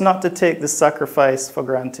 Help us not to take this sacrifice for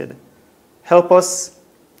granted. Help us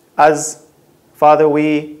as, Father,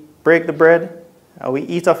 we break the bread and we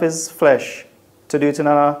eat of his flesh, to do it in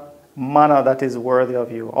a manner that is worthy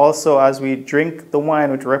of you. Also, as we drink the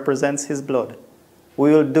wine which represents his blood,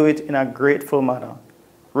 we will do it in a grateful manner,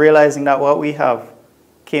 realizing that what we have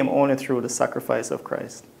came only through the sacrifice of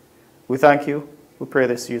Christ. We thank you. We pray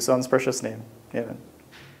this in your Son's precious name. Amen.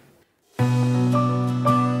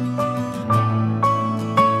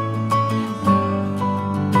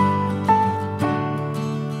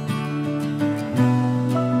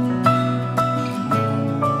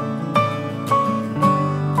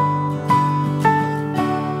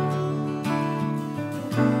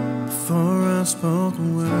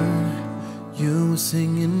 Spoken word, you were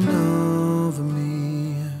singing over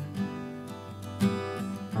me.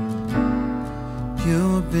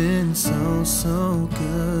 You have been so, so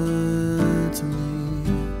good to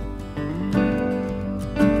me.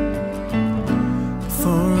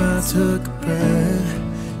 Before I took a breath,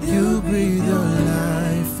 you breathed your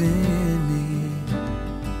life in me.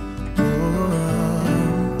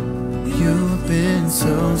 Oh, you have been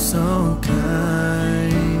so, so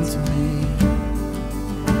kind to me.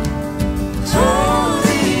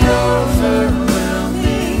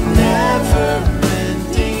 Overwhelming,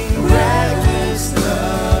 never-ending, reckless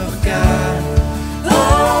love of God.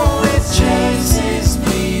 Oh, it chases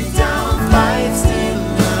me down, fights till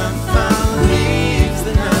I'm found, leaves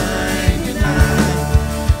the 99.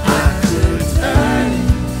 I couldn't earn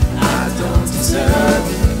it, I don't deserve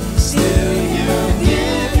it, still you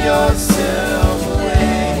give yourself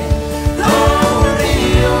away. Oh, the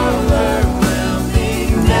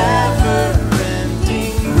overwhelming, never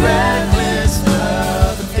reckless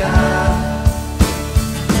love of God.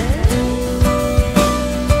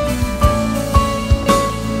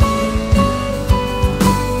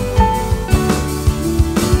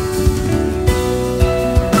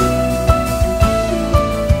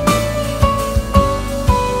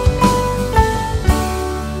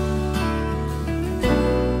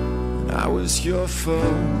 When I was your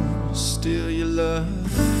foe, still your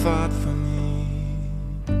love fought for me.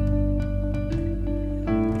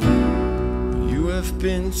 Have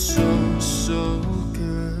been so, so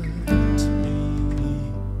good to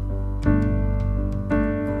me.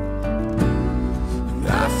 And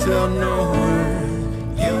I felt no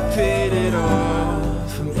hurt, you paid it all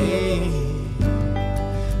for me.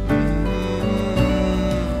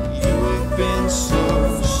 You have been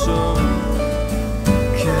so, so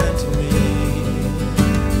kind to me.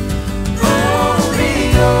 Oh, the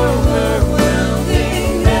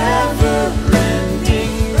overwhelming,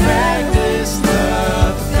 never-ending, reckless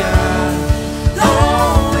love of God.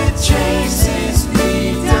 Oh, it chases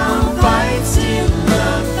me down, fights till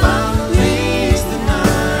I'm found, leaves the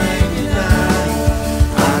 99.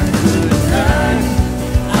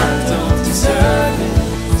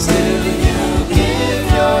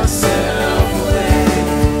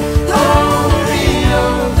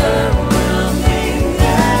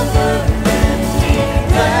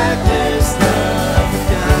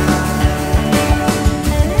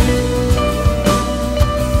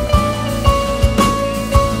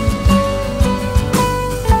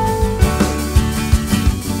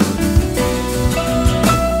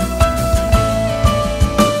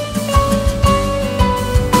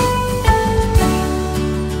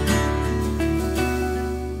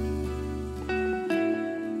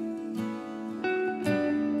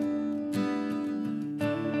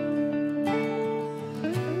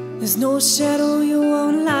 There's no shadow you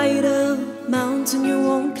won't light up, mountain you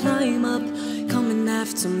won't climb up, coming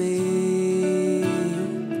after me.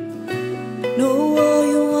 No wall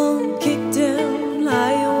you won't kick down,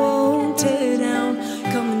 lie you won't tear down,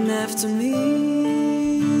 coming after me.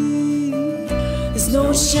 There's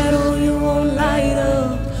no shadow you won't light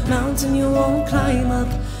up, mountain you won't climb up,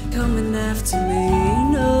 coming after me.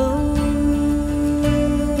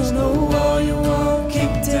 No wall you won't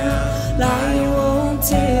kick down, lie you won't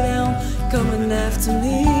tear down, coming after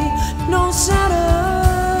me. No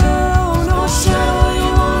shadow, no shadow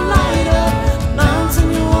you won't light up,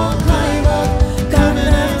 mountain you won't climb up, coming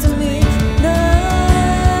after me.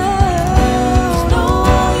 No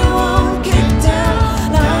wall you won't kick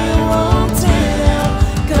down, lie you won't tear down,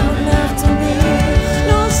 coming after me.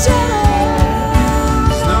 No shadow,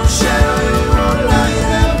 No shadow you won't light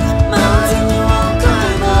up, mountain you won't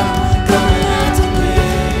climb up, coming after me.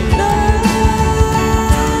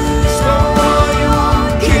 No wall you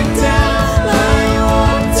won't kick down, lie you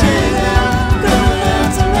won't tear down, coming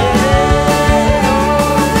after me.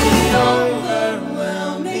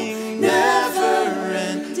 overwhelming,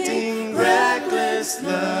 never-ending, reckless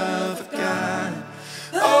love of God.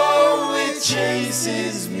 Oh, it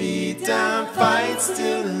chases me down, fights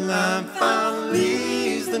till I'm found,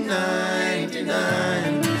 leaves the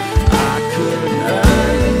 99. I couldn't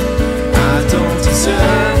earn it, I don't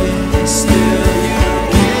deserve it, still you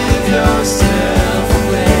give yourself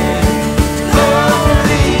away. Oh,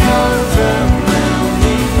 the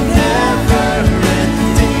overwhelming,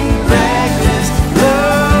 never-ending, reckless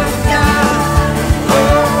love of God.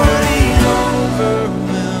 Oh, the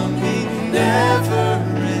overwhelming,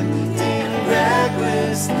 never-ending,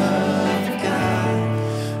 reckless love of God.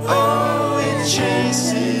 Oh, it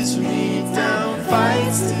chases me down,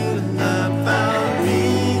 fights till I'm found,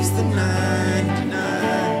 leaves the 99.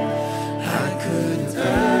 I couldn't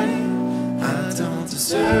earn it, I don't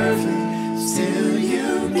deserve it, still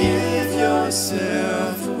you give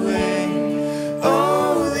yourself away.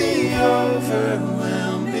 Oh, the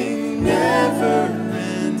overwhelming,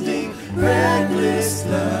 never-ending, reckless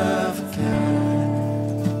love of God.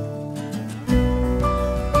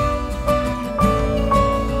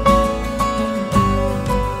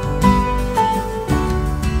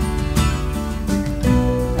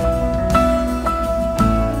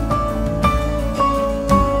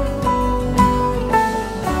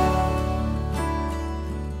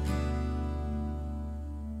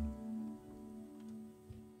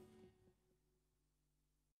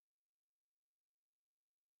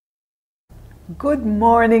 Good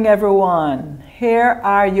morning, everyone. Here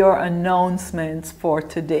are your announcements for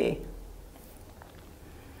today.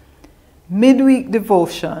 Midweek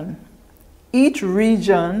devotion. Each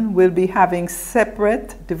region will be having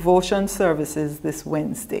separate devotion services this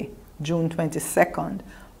Wednesday, June 22nd,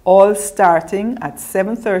 all starting at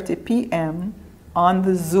 7:30 p.m. on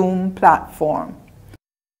the Zoom platform.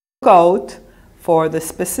 Look out for the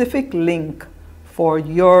specific link for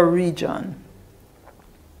your region.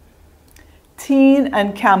 Teen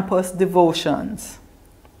and campus devotions.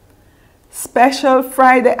 Special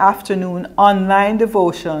Friday afternoon online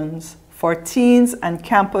devotions for teens and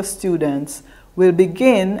campus students will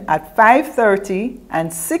begin at 5:30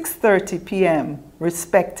 and 6:30 p.m.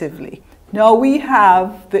 respectively. Now we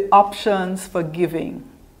have the options for giving.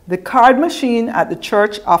 The card machine at the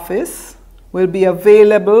church office will be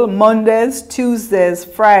available Mondays, Tuesdays,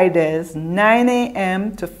 Fridays, 9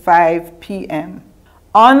 a.m. to 5 p.m.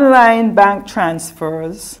 Online bank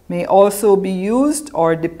transfers may also be used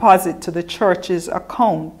or deposit to the church's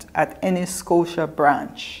account at any Scotia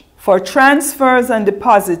branch. For transfers and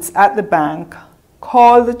deposits at the bank,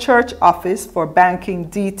 call the church office for banking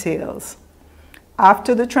details.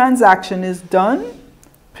 After the transaction is done,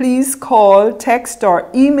 please call, text, or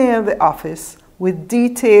email the office with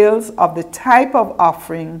details of the type of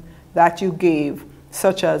offering that you gave,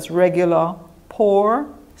 such as regular, poor,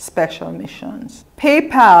 special missions.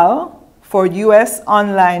 PayPal for U.S.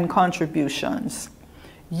 online contributions.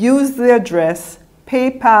 Use the address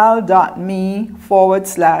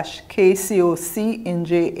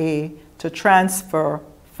paypal.me/KCOCNJA to transfer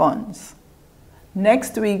funds.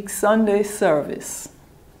 Next week's Sunday service.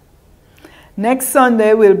 Next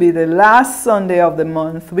Sunday will be the last Sunday of the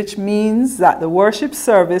month, which means that the worship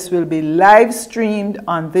service will be live streamed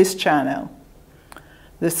on this channel.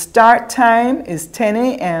 The start time is 10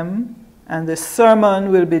 a.m. and the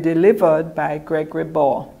sermon will be delivered by Gregory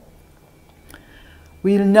Ball.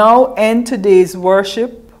 We'll now end today's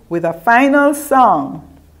worship with a final song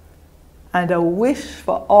and a wish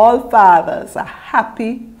for all fathers a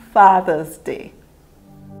happy Father's Day.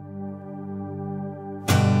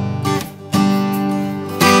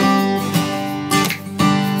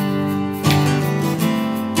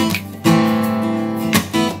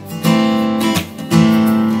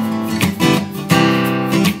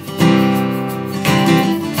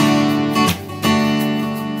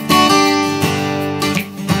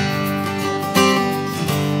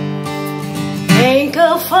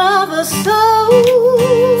 the soul,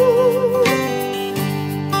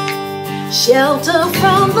 shelter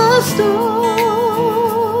from the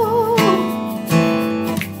storm,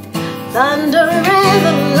 thunder and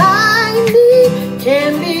the lightning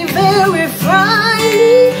can be very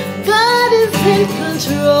frightening. God is in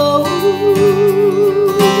control.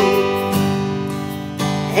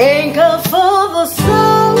 Anchor for the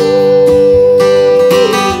soul,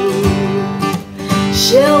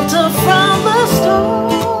 shelter from the storm,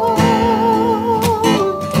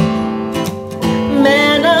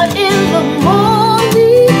 manna in the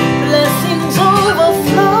morning, blessings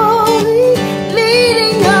overflowing,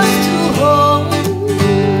 leading us to home.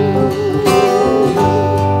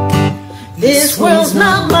 This world's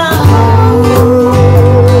not my home,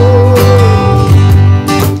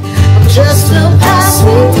 I'm just a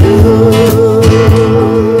passing through.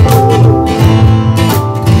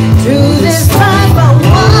 Through this life I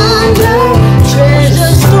wander,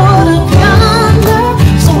 treasure stored up yonder,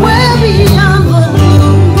 somewhere beyond the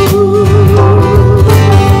blue.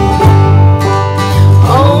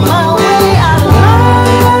 On my way I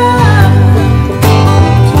learn,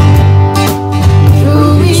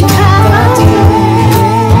 through each path I take.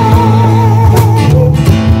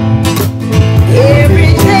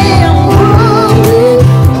 Every day I'm growing,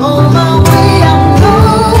 on my way I'm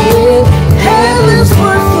knowing heaven's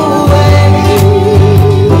worth the wait.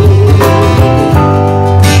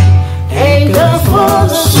 Anchor for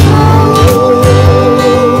the soul,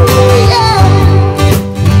 yeah.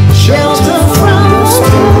 Shelter from the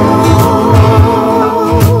storm,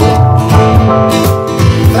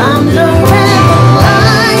 thunder and the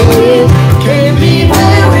lightning can be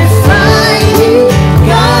very frightening.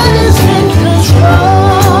 God is in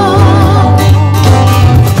control.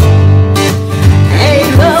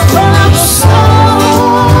 Anchor from the soul,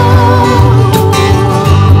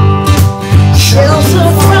 shelter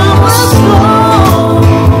from the storm,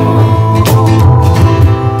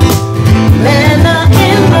 manna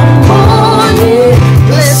in the morning,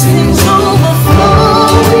 blessings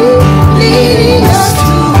overflowing, leading us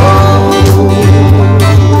to home.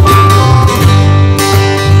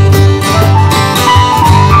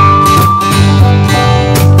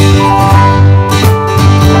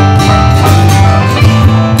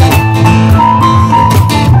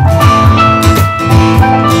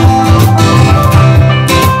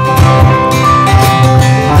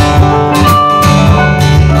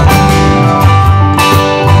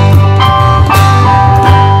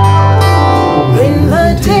 When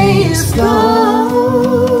the day is gone,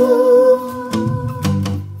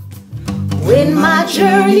 when my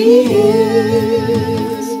journey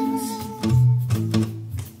ends,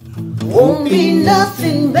 won't be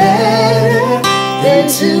nothing better than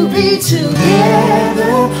to be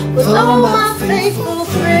together with all my faithful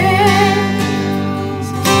friends.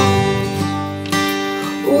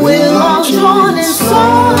 We'll all join in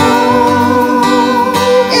song,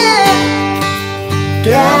 yeah.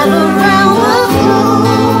 Gather round the throne.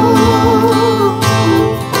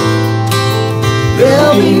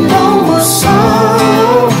 There'll be no more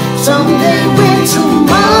sorrow someday when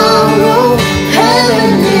tomorrow heaven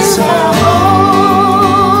is our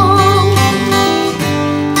home.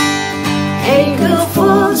 Anchor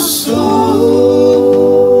for the soul,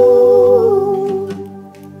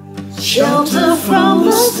 shelter from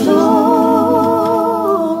the storm,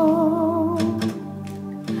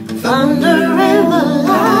 thunder and the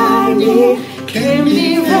lightning can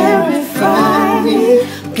be very frightening.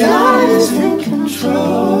 God is in control.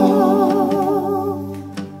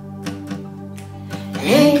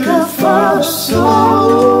 Anchor for the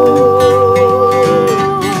soul,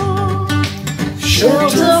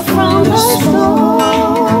 shelter from the storm.